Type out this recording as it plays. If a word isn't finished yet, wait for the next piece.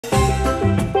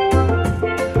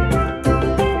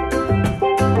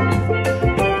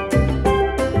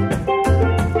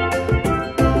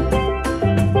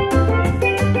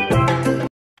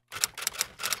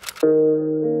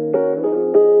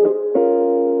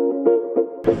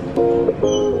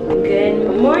Good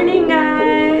morning,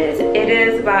 guys. It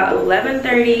is about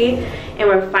 11:30 and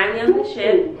we're finally on the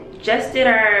ship. Just did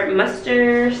our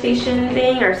muster station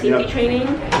thing, our safety training,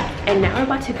 and now we're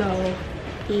about to go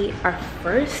eat our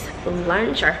first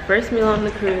lunch, our first meal on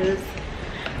the cruise.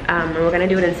 And we're gonna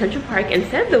do it in Central Park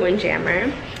instead of the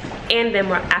Windjammer. And then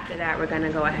after that, we're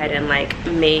gonna go ahead and like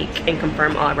make and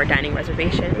confirm all of our dining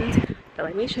reservations. But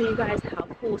let me show you guys how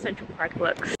cool Central Park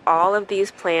looks. All of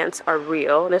these plants are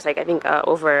real. There's like, I think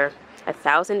over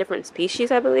 1,000 different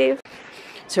species, I believe.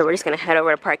 So we're just gonna head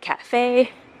over to Park Cafe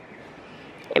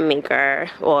and make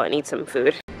and eat some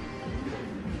food.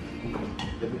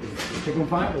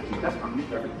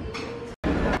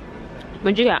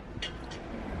 What'd you got?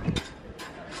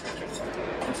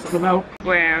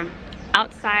 We're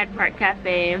outside Park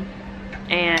Cafe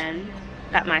and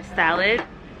got my salad.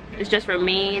 It's just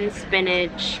romaine,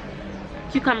 spinach,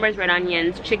 cucumbers, red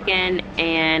onions, chicken,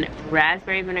 and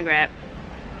raspberry vinaigrette.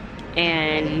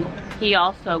 And he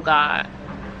also got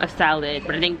a salad,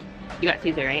 but I think you got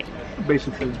Caesar, right?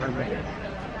 Basic things right here.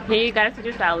 He got a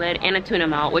Caesar salad and a tuna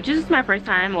melt, which is my first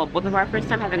time, well, both of our first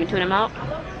time having a tuna melt.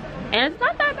 And it's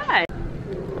not that bad.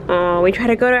 Oh, we tried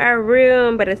to go to our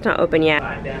room, but it's not open yet.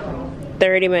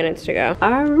 30 minutes to go.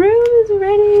 Our room is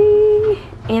ready.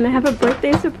 And I have a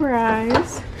birthday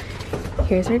surprise.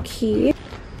 Here's our key.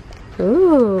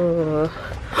 Ooh.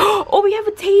 Oh, we have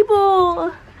a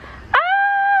table.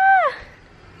 Ah!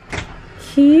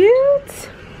 Cute.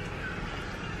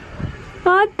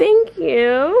 Oh, thank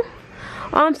you.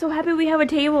 Oh, I'm so happy we have a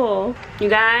table. You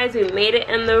guys, we made it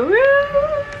in the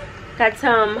room. Got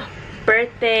some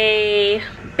birthday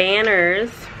banners.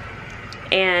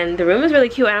 And the room is really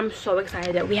cute. I'm so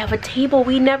excited that we have a table.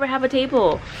 We never have a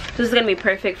table. So this is gonna be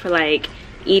perfect for like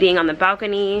eating on the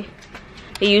balcony.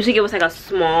 They usually give us like a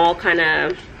small kind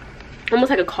of, almost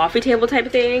like a coffee table type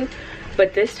of thing.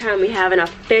 But this time we have an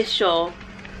official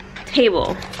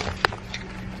table.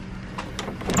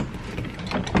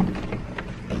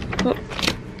 Oh.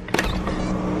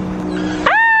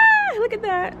 Ah, look at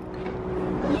that.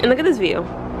 And look at this view.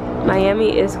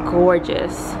 Miami is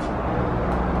gorgeous.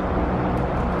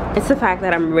 It's the fact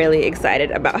that I'm really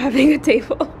excited about having a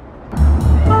table.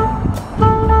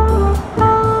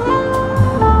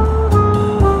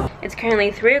 It's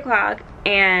currently 3 o'clock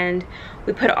and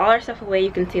we put all our stuff away.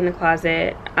 You can see in the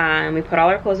closet. We put all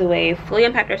our clothes away, fully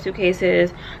unpacked our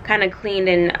suitcases, kind of cleaned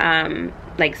and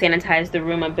like sanitized the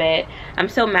room a bit. I'm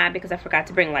so mad because I forgot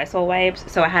to bring Lysol wipes,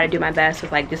 so I had to do my best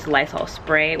with like this Lysol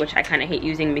spray, which I kind of hate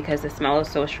using because the smell is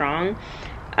so strong.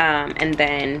 And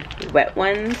then wet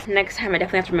ones. Next time I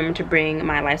definitely have to remember to bring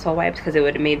my Lysol wipes because it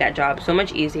would have made that job so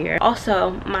much easier.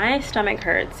 Also, my stomach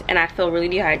hurts and I feel really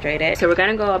dehydrated. So we're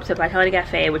gonna go up to Vitality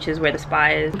Cafe, which is where the spa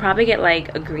is. Probably get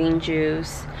like a green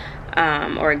juice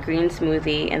or a green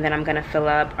smoothie, and then I'm gonna fill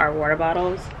up our water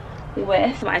bottles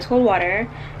with some ice cold water.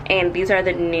 And these are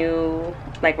the new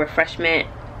like refreshment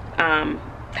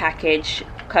package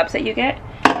cups that you get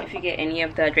if you get any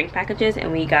of the drink packages,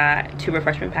 and we got 2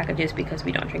 refreshment packages because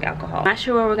we don't drink alcohol. Not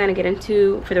sure what we're gonna get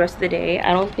into for the rest of the day.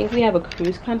 I don't think we have a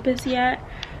cruise compass yet,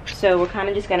 so we're kind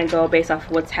of just gonna go based off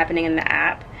what's happening in the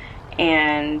app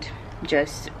and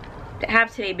just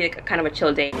have today be like kind of a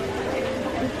chill day.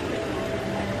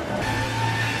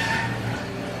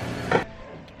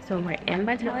 So we're in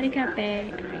Vitality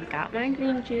Cafe and I got my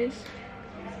green juice.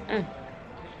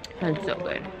 That's so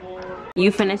good.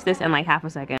 You finished this in like half a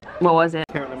second. What was it?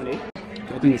 Carrot lemonade.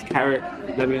 I think it's carrot,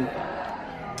 lemon,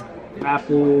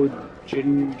 apple,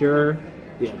 ginger.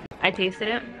 Yeah. I tasted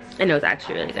it and it was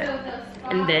actually really good.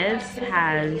 And this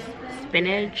has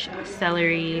spinach,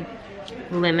 celery,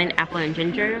 lemon, apple, and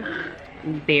ginger.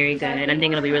 Very good. I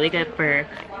think it'll be really good for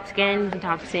skin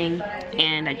detoxing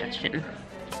and digestion.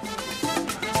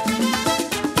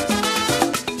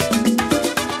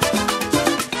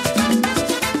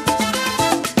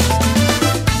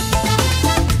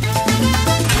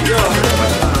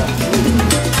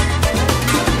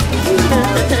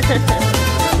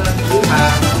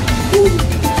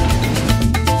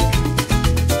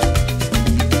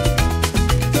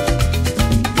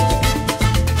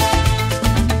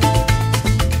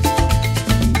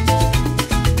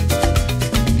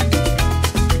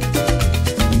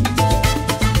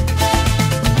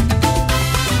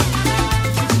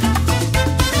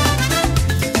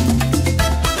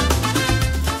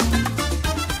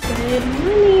 Good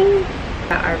morning.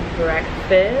 Got our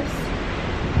breakfast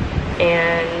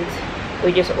and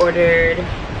we just ordered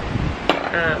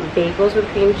bagels with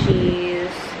cream cheese,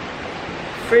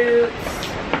 fruits,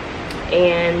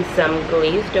 and some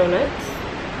glazed donuts,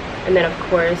 and then of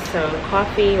course some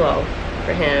coffee, well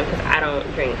for him because I don't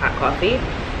drink hot coffee,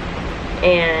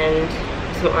 and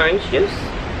some orange juice.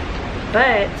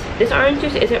 But this orange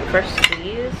juice isn't fresh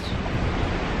squeezed.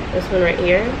 This one right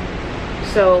here.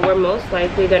 So we're most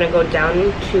likely gonna go down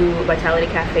to Vitality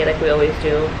Cafe like we always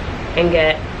do and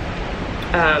get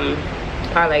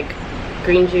our like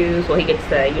green juice. Well, he gets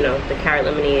the, you know, the carrot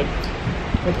lemonade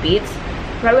with beets.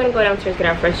 Probably gonna go downstairs get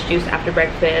our fresh juice after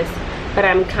breakfast. But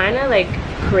I'm kind of like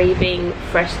craving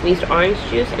fresh squeezed orange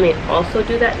juice. I may also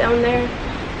do that down there.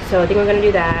 So I think we're gonna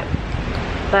do that.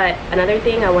 But another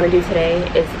thing I want to do today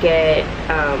is get,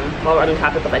 while we're on the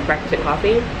topic of like breakfast and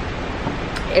coffee,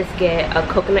 is get a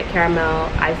coconut caramel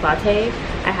iced latte.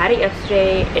 I had it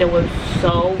yesterday and it was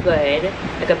so good.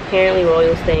 Like apparently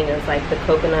Royal's thing is like the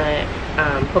coconut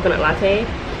latte,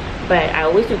 but I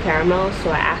always do caramel,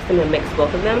 so I asked them to mix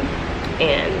both of them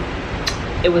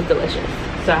and it was delicious.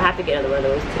 So I have to get another one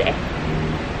of those today.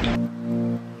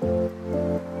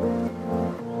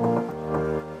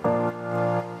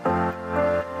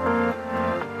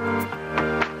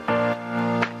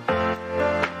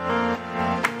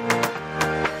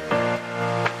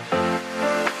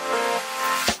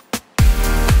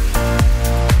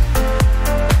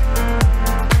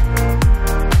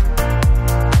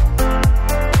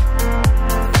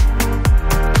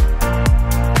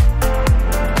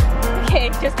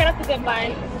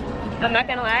 I'm not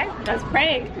gonna lie, I was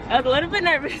praying. I was a little bit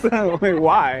nervous. Wait,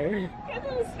 why? Because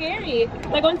it was scary.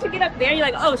 Like once you get up there, you're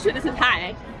like, oh shoot, this is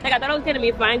high. Like I thought I was gonna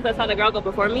be fine because I saw the girl go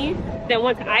before me. Then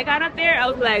once I got up there, I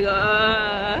was like,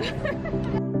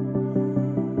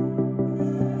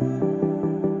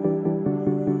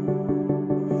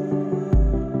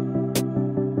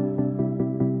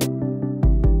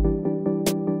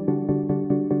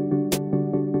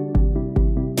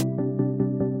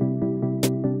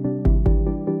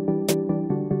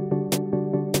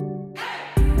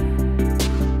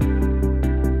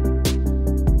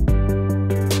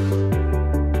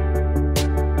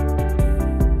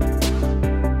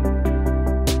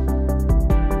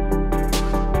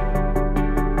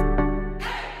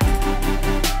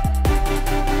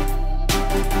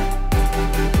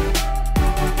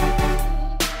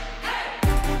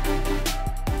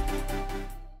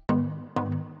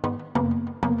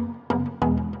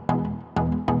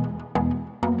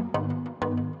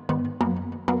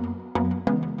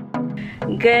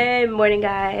 Good morning,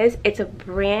 guys. It's a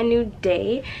brand new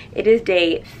day. It is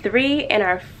day 3 and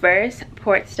our first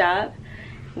port stop.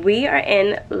 We are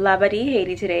in Labadee,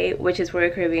 Haiti today, which is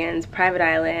Royal Caribbean's private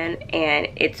island, and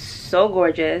it's so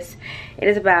gorgeous. It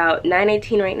is about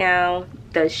 9:18 right now.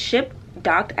 The ship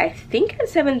docked, I think, at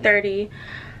 7:30.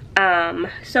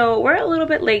 So we're a little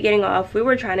bit late getting off. We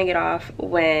were trying to get off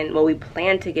when, well, we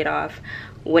planned to get off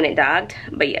when it docked,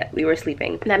 but yeah, we were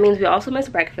sleeping. That means we also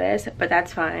missed breakfast, but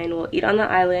that's fine. We'll eat on the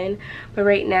island. But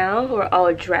right now we're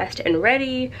all dressed and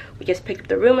ready. We just picked up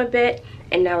the room a bit,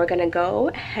 and now we're gonna go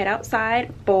head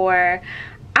outside for,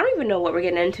 I don't even know what we're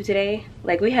getting into today.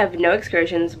 Like, we have no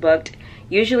excursions booked.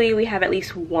 Usually we have at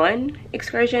least one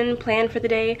excursion planned for the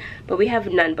day, but we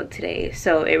have none booked today.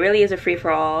 So it really is a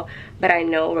free-for-all, but I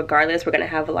know regardless we're gonna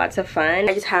have lots of fun.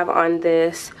 I just have on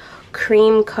this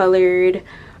cream colored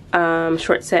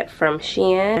short set from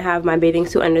Shein. I have my bathing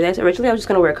suit under this. Originally I was just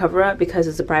gonna wear a cover up because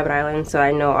it's a private island, so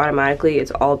I know automatically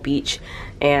it's all beach,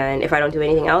 and if I don't do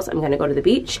anything else I'm gonna go to the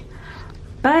beach.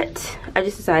 But I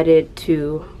just decided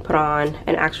to put on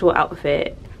an actual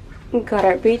outfit. We got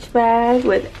our beach bag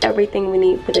with everything we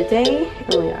need for the day,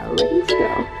 and we are ready to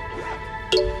go.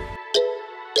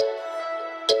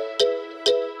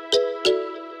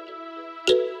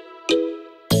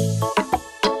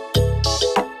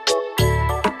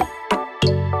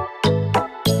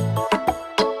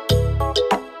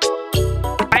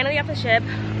 Ship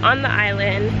on the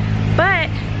island, but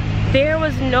there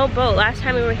was no boat. Last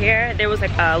time we were here there was like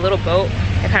a little boat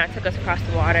that kind of took us across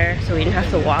the water, so we didn't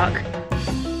have to walk.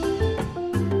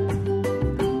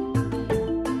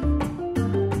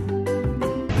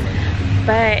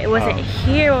 But it wasn't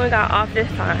here when we got off this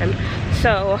time,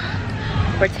 so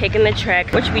we're taking the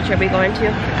trek. Which beach are we going to?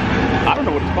 I don't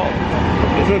know what it's called.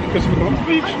 Is it Christopher Columbus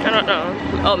Beach? I don't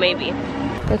know. Oh, maybe.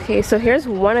 Okay, so here's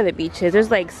one of the beaches. There's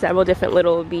like several different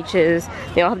little beaches.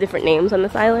 They all have different names on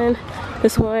this island.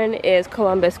 This one is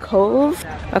Columbus Cove.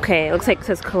 Okay, it looks like it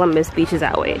says Columbus Beach is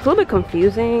that way. It's a little bit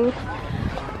confusing.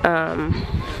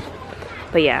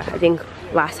 But yeah, I think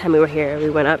last time we were here, we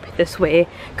went up this way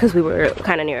because we were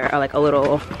kind of near like a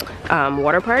little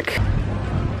water park.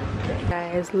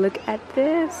 Guys, look at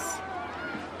this.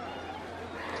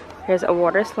 There's a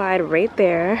water slide right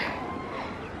there.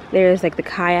 There's like the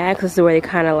kayaks. This is where they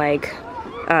kind of like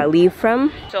leave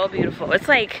from. So beautiful. It's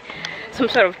like some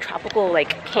sort of tropical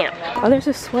like camp. Oh, there's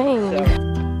a swing.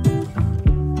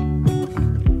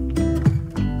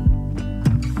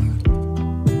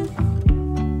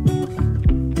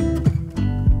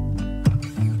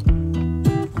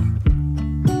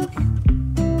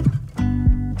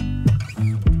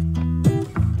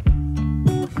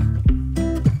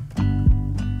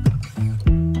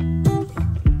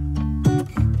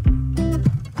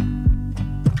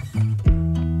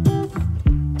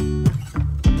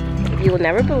 will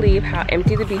never believe how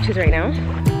empty the beach is right now.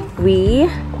 We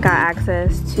got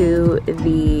access to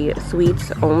the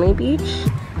suites only beach,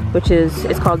 which is,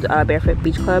 it's called Barefoot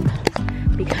Beach Club,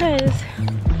 because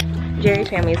Jerry's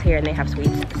family is here and they have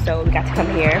suites. So we got to come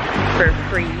here for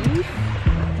free.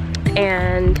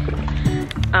 And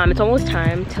it's almost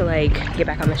time to like get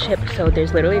back on the ship. So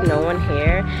there's literally no one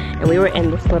here. And we were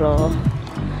in this little,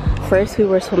 first we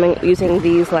were swimming using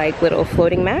these like little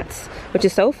floating mats, which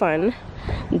is so fun.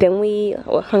 Then we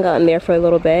hung out in there for a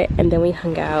little bit, and then we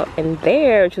hung out in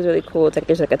there, which was really cool. It's like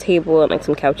there's like a table and like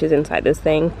some couches inside this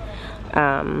thing.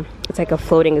 It's like a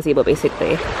floating gazebo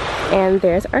basically. And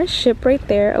there's our ship right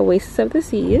there, Oasis of the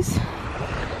Seas.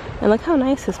 And look how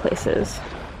nice this place is.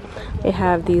 They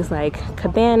have these like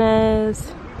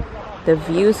cabanas, the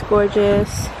view's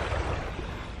gorgeous,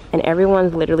 and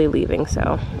everyone's literally leaving,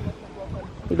 so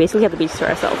we basically have the beach to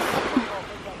ourselves.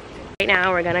 Right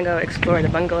now we're gonna go explore the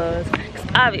bungalows, because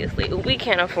obviously we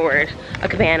can't afford a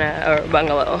cabana or a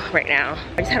bungalow right now.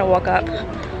 I just had to walk up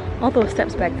all those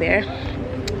steps back there,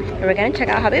 and we're gonna check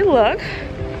out how they look,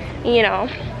 you know,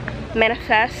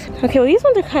 manifest. Okay, well these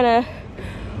ones are kind of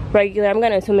regular. I'm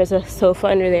gonna assume there's a sofa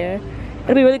under there.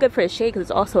 It'll be really good for a shade because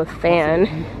it's also a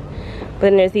fan. But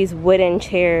then there's these wooden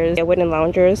chairs, wooden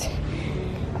loungers.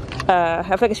 I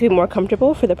feel like it should be more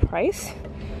comfortable for the price,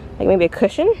 like maybe a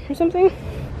cushion or something.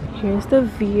 Here's the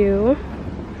view.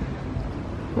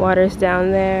 Water's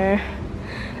down there.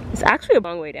 It's actually a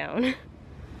long way down.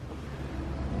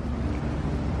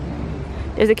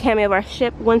 There's a cameo of our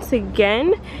ship once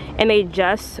again, and they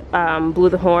just blew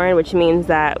the horn, which means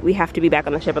that we have to be back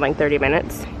on the ship in like 30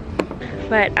 minutes.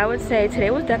 But I would say today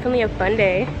was definitely a fun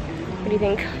day. What do you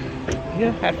think?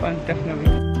 Yeah, had fun, definitely.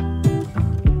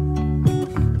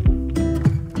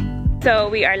 So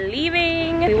we are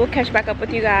leaving. We will catch back up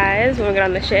with you guys when we get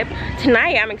on the ship.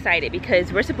 Tonight I'm excited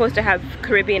because we're supposed to have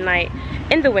Caribbean night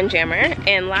in the Windjammer,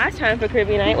 and last time for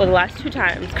Caribbean night, well the last 2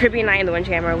 times, Caribbean night in the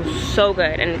Windjammer was so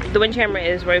good. And the Windjammer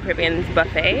is Royal Caribbean's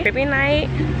buffet. Caribbean night,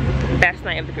 best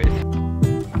night of the cruise.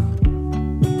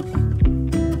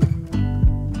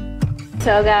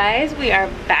 So guys, we are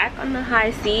back on the high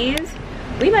seas.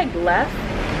 We like left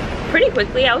pretty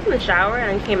quickly. I was in the shower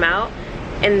and came out,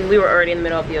 and we were already in the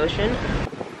middle of the ocean.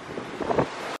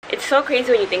 It's so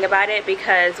crazy when you think about it,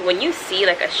 because when you see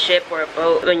like a ship or a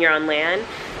boat when you're on land,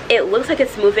 it looks like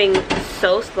it's moving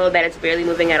so slow that it's barely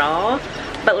moving at all.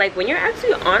 But like when you're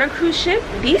actually on a cruise ship,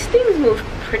 these things move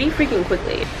pretty freaking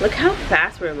quickly. Look how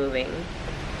fast we're moving.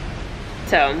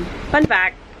 So, fun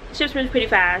fact, ships move pretty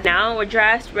fast. Now we're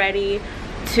dressed, ready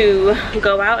to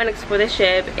go out and explore the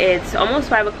ship. It's almost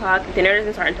 5 o'clock. Dinner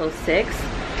doesn't start until 6.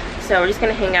 So we're just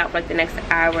gonna hang out for like the next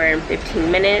hour and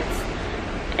 15 minutes.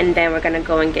 And then we're gonna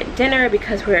go and get dinner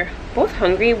because we're both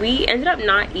hungry. We ended up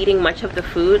not eating much of the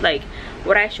food. Like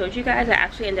what I showed you guys, I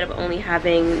actually ended up only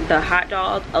having the hot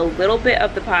dog, a little bit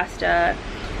of the pasta,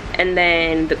 and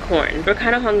then the corn. We're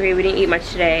kind of hungry. We didn't eat much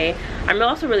today. I'm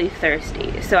also really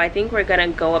thirsty. So I think we're gonna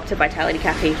go up to Vitality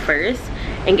Cafe first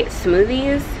and get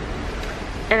smoothies.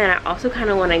 And then I also kind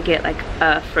of want to get like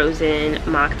a frozen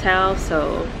mocktail.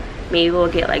 So maybe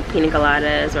we'll get like pina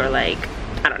coladas, or like,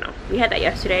 I don't know. We had that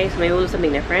yesterday, so maybe we'll do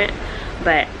something different.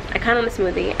 But I kind of want a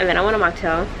smoothie, and then I want a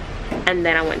mocktail, and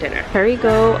then I want dinner. Here we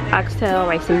go, oxtail,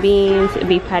 rice and beans,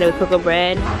 beef patty with cocoa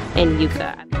bread, and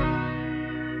yuca.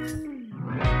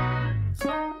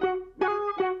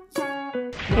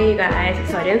 Hey you guys,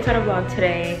 so I didn't start a vlog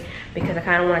today because I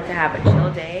kind of wanted to have a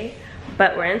chill day.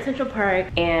 But we're in Central Park,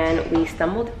 and we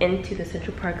stumbled into the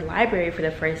Central Park Library for the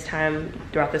first time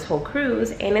throughout this whole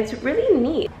cruise, and it's really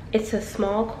neat. It's a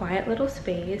small, quiet little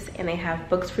space, and they have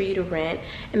books for you to rent,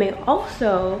 and they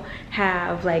also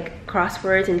have like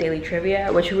crosswords and daily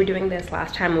trivia, which we were doing this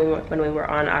last time when we were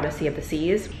on Odyssey of the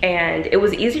Seas, and it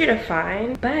was easier to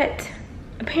find, but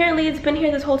apparently it's been here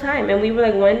this whole time, and we were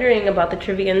like wondering about the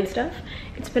trivia and stuff.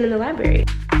 It's been in the library.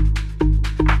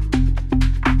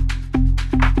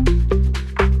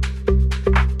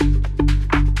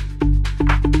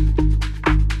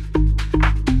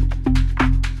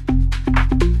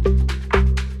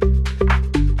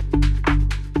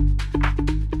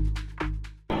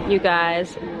 You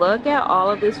guys, look at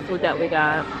all of this food that we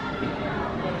got.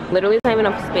 Literally there's not even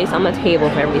enough space on the table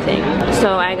for everything.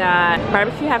 So I got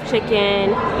barbecue half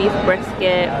chicken, beef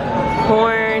brisket,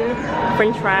 corn,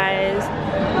 french fries.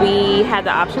 We had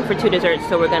the option for 2 desserts,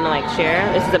 so we're gonna like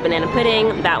share. This is a banana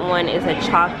pudding. That one is a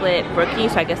chocolate brookie,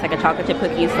 so I guess like a chocolate chip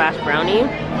cookie / brownie.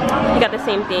 We got the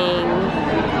same thing.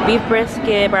 Beef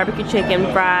brisket, barbecue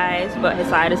chicken, fries, but his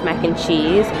side is mac and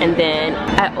cheese. And then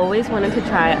I always wanted to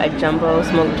try a jumbo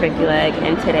smoked turkey leg,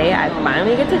 and today I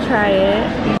finally get to try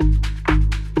it.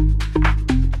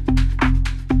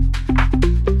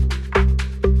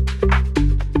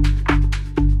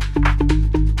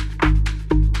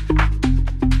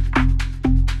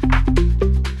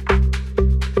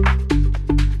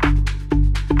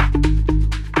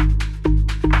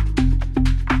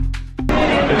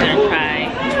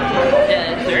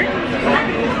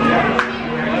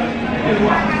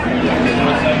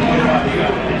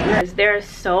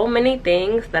 There's so many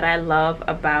things that I love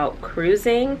about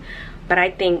cruising, but I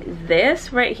think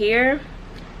this right here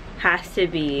has to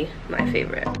be my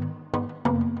favorite.